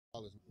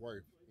ball is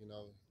worth.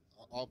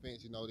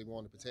 Offense, they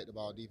want to protect the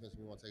ball. Defense,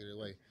 we want to take it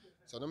away.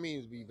 So that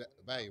means be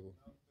valuable.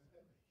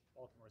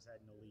 Baltimore's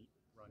had an elite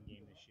run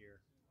game this year.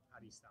 How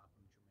do you stop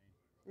them,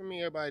 Jermaine? I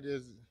mean, everybody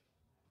just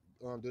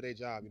do their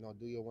job.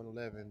 Do your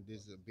 111.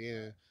 This is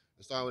being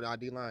start with our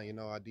D line.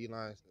 Our D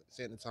line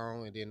setting the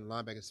tone, and then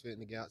linebackers fitting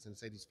the gaps and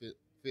safeties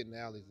fit in the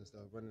alleys and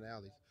stuff, running the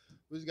alleys.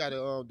 We just got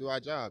to do our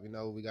job.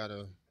 We got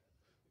to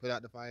put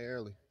out the fire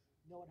early.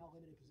 Knowing how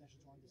limited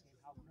possessions are in this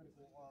game, how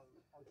critical are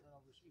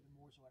turnovers even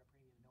more so at a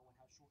premium, knowing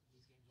how short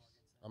these games are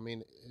against I them?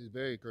 mean, it's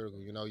very critical.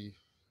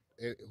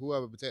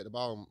 Whoever protect the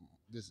ball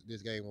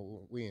this game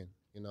will win.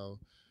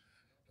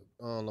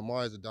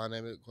 Lamar is a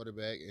dynamic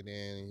quarterback, and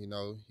then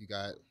we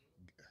got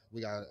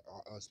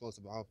a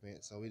explosive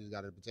offense, so we just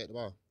got to protect the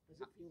ball.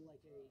 Does it feel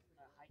like a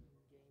heightened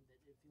game that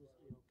it feels,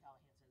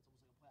 Callahan said it's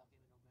almost like a playoff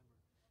game in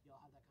November?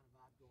 Y'all have that kind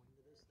of vibe going into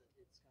this, that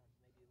it's kind of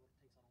maybe what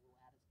takes on a little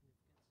added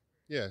significance?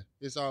 Yeah,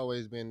 it's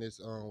always been this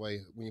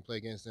way when you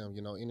play against them.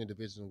 Any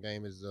divisional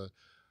game is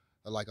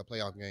like a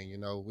playoff game.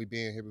 We've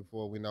been here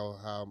before. We know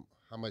how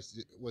much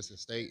what's at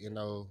stake.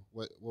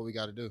 What we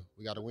got to do.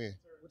 We got to win.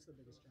 What's the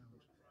biggest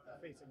challenge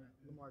facing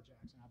Lamar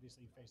Jackson?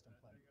 Obviously, you faced him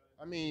plenty.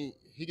 I mean,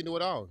 he can do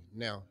it all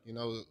now.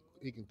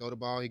 He can throw the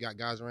ball. He got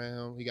guys around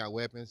him. He got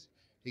weapons.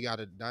 He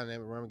got a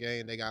dynamic run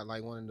game. They got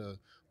like one of the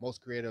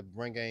most creative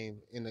run game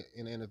in the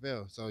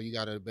NFL. So you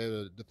got to be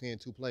able to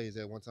defend two plays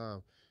at one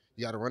time.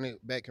 You got to run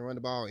it back, can run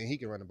the ball, and he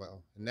can run the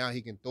ball. And now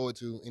he can throw it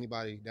to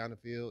anybody down the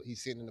field.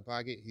 He's sitting in the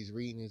pocket. He's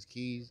reading his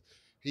keys.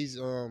 He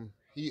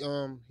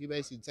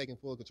basically taking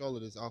full control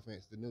of this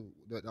offense. The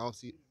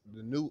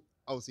new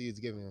OC is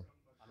giving him.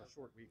 On a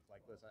short week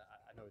like this,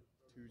 I know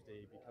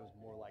Tuesday becomes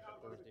more like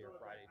a Thursday or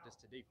Friday. Does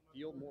today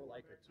feel more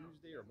like a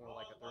Tuesday or more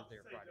like a Thursday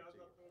or Friday to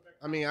you?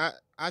 I mean,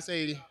 I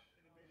say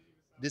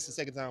this is the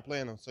second time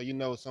playing them, so you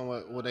know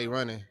somewhat what they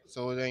running.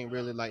 So it ain't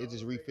really like it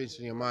just refits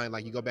in your mind.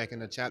 Like you go back in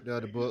the chapter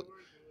of the book,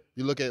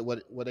 you look at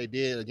what they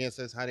did against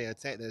us, how they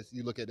attacked us.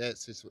 You look at that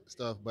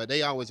stuff, but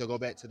they always go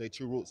back to their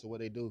true roots of what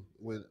they do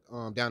with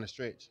down the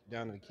stretch,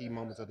 down to the key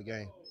moments of the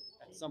game.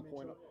 At some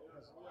point,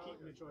 Pete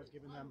Mitchell has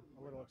given them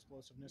a little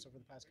explosiveness over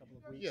the past couple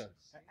of weeks. Yeah.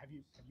 Have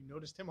you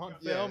noticed him on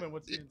film, and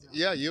what's the intel?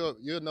 Yeah,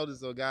 you'll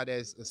notice a guy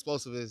that's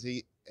explosive as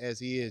he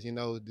is.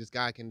 This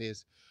guy can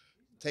just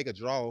take a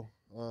draw,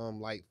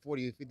 like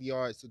 40 or 50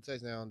 yards to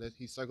touchdown. That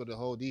he circled the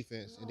whole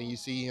defense, and then you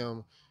see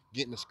him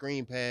getting the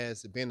screen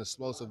pass, being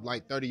explosive,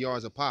 like 30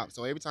 yards a pop.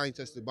 So every time he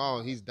touches the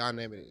ball, he's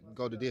dynamic,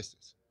 go the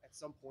distance. at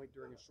some point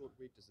during a short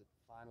week, does it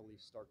finally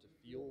start to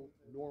feel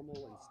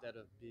normal instead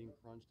of being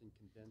crunched and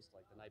condensed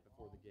like the night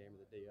before the game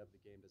or the day of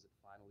the game? Does it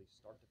finally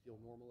start to feel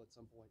normal at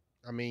some point?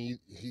 I mean,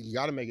 you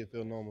got to make it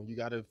feel normal. You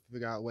got to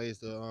figure out ways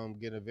to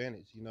get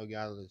advantage. You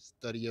got to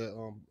study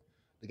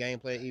the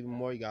gameplay even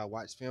more. You got to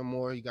watch film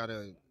more. You got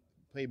to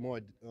pay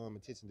more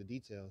attention to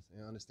details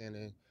and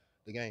understanding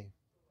the game.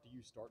 Do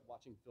you start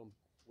watching film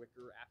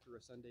quicker after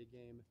a Sunday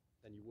game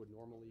than you would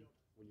normally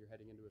when you're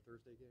heading into a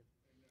Thursday game?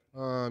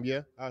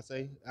 Yeah, I'd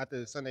say after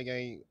the Sunday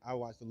game, I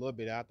watched a little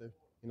bit after,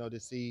 to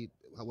see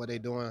what they're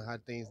doing, how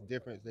things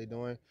different they're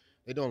doing.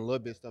 They're doing a little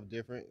bit stuff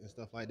different and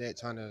stuff like that,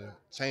 trying to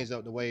change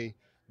up the way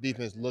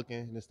defense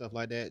looking and stuff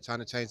like that, trying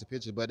to change the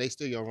picture. But they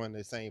still gonna run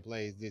the same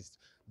plays, just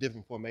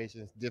different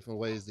formations, different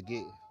ways to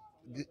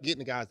getting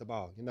the guys the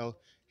ball.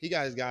 He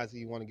got his guys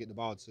he want to get the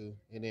ball to,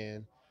 and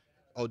then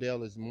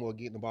Odell is more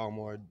getting the ball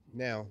more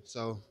now.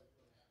 So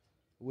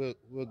we'll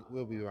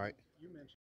be right. You mentioned